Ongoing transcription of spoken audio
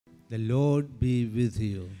The Lord be with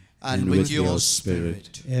you. And with your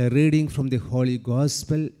spirit. A reading from the Holy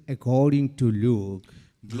Gospel according to Luke.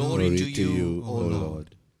 Glory to you, O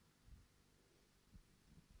Lord.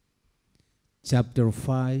 Chapter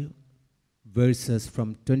 5, verses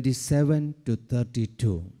from 27 to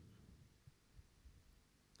 32.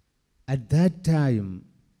 At that time,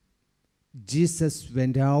 Jesus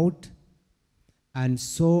went out and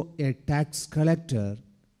saw a tax collector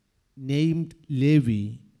named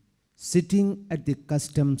Levi sitting at the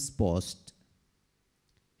customs post.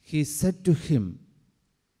 He said to him,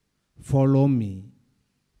 "Follow me."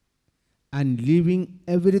 And leaving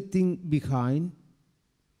everything behind,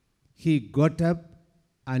 he got up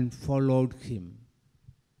and followed him.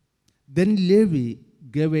 Then Levi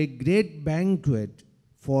gave a great banquet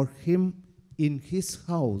for him in his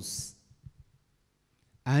house,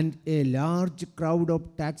 and a large crowd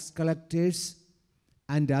of tax collectors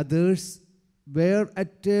and others were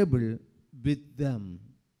at table with them.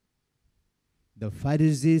 The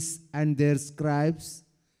Pharisees and their scribes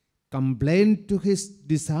complained to his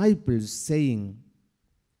disciples, saying,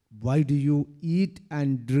 "Why do you eat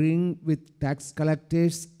and drink with tax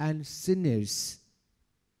collectors and sinners?"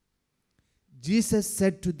 Jesus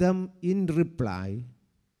said to them in reply,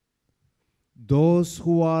 "Those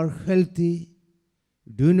who are healthy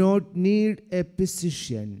do not need a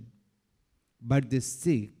physician, but the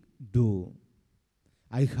sick do.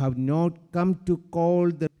 I have not come to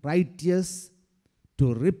call the righteous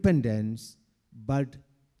to repentance, but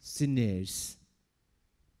sinners."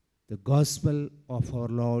 The Gospel of our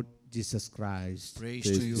Lord Jesus Christ. Praise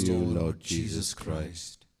to you, Lord Jesus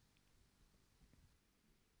Christ.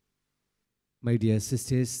 My dear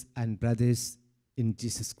sisters and brothers in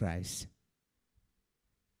Jesus Christ,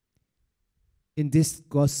 in this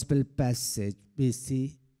Gospel passage, we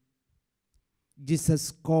see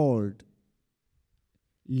Jesus called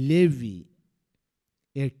Levi,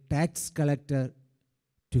 a tax collector,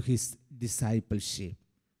 to his discipleship.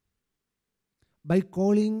 By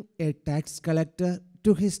calling a tax collector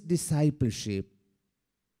to his discipleship,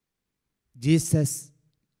 Jesus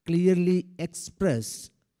clearly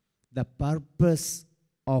expressed the purpose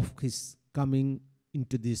of his coming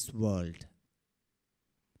into this world.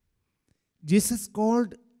 Jesus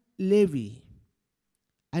called Levi,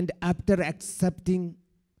 and after accepting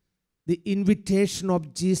the invitation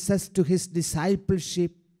of Jesus to his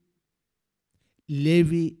discipleship,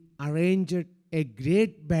 Levi arranged a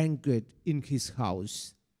great banquet in his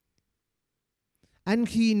house. And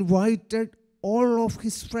he invited all of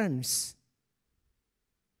his friends.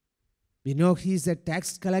 We know he is a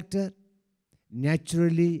tax collector.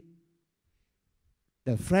 Naturally,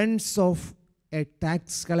 the friends of a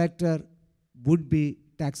tax collector would be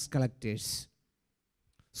tax collectors.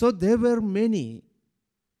 So there were many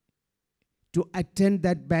to attend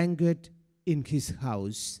that banquet in his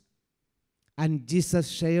house. And Jesus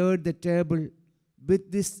shared the table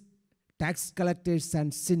with these tax collectors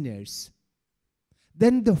and sinners.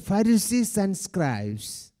 Then the Pharisees and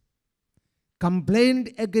scribes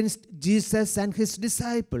complained against Jesus and his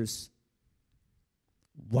disciples.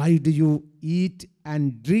 "Why do you eat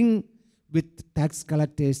and drink with tax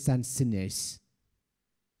collectors and sinners?"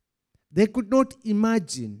 They could not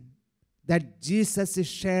imagine that Jesus is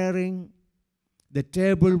sharing the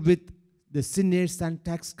table with the sinners and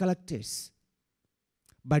tax collectors.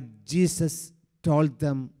 But Jesus told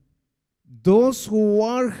them, "Those who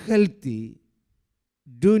are healthy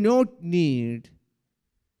do not need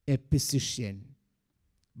a physician,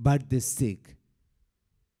 but the sick."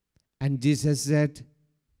 And Jesus said,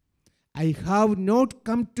 "I have not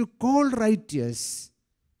come to call righteous,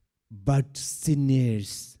 but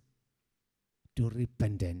sinners to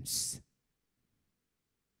repentance."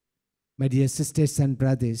 My dear sisters and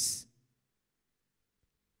brothers,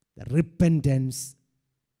 the repentance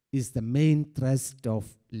is the main thrust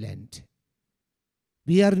of Lent.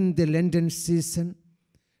 We are in the Lenten season.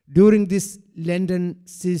 During this Lenten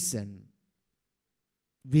season,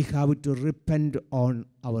 we have to repent on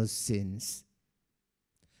our sins.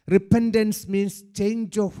 Repentance means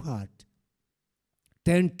change of heart,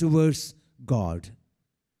 turn towards God.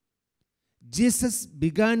 Jesus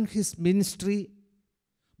began his ministry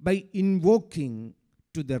by invoking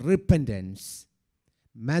to the repentance.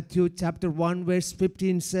 Matthew chapter 1 verse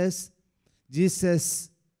 15 says, Jesus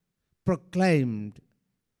proclaimed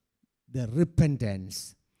the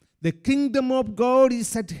repentance. The kingdom of God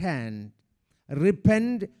is at hand.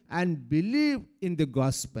 Repent and believe in the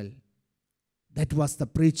gospel. That was the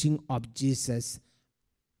preaching of Jesus.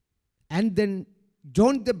 And then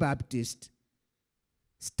John the Baptist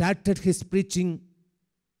started his preaching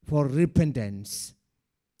for repentance.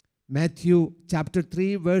 Matthew chapter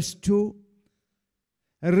 3 verse 2,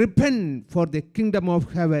 repent, for the kingdom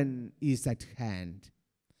of heaven is at hand.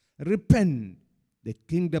 Repent, the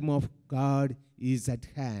kingdom of God is at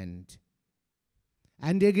hand.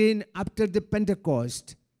 And again, after the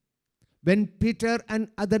Pentecost, when Peter and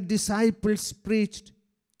other disciples preached,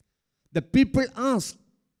 the people asked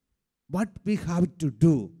what we have to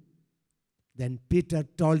do. Then Peter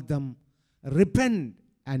told them, repent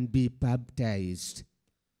and be baptized.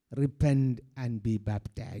 Repent and be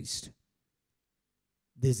baptized.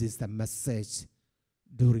 This is the message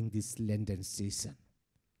during this Lenten season.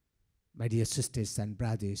 My dear sisters and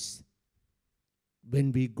brothers,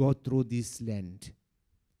 when we go through this Lent,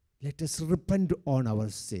 let us repent on our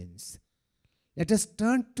sins. Let us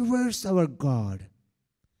turn towards our God.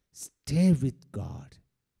 Stay with God.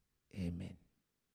 Amen.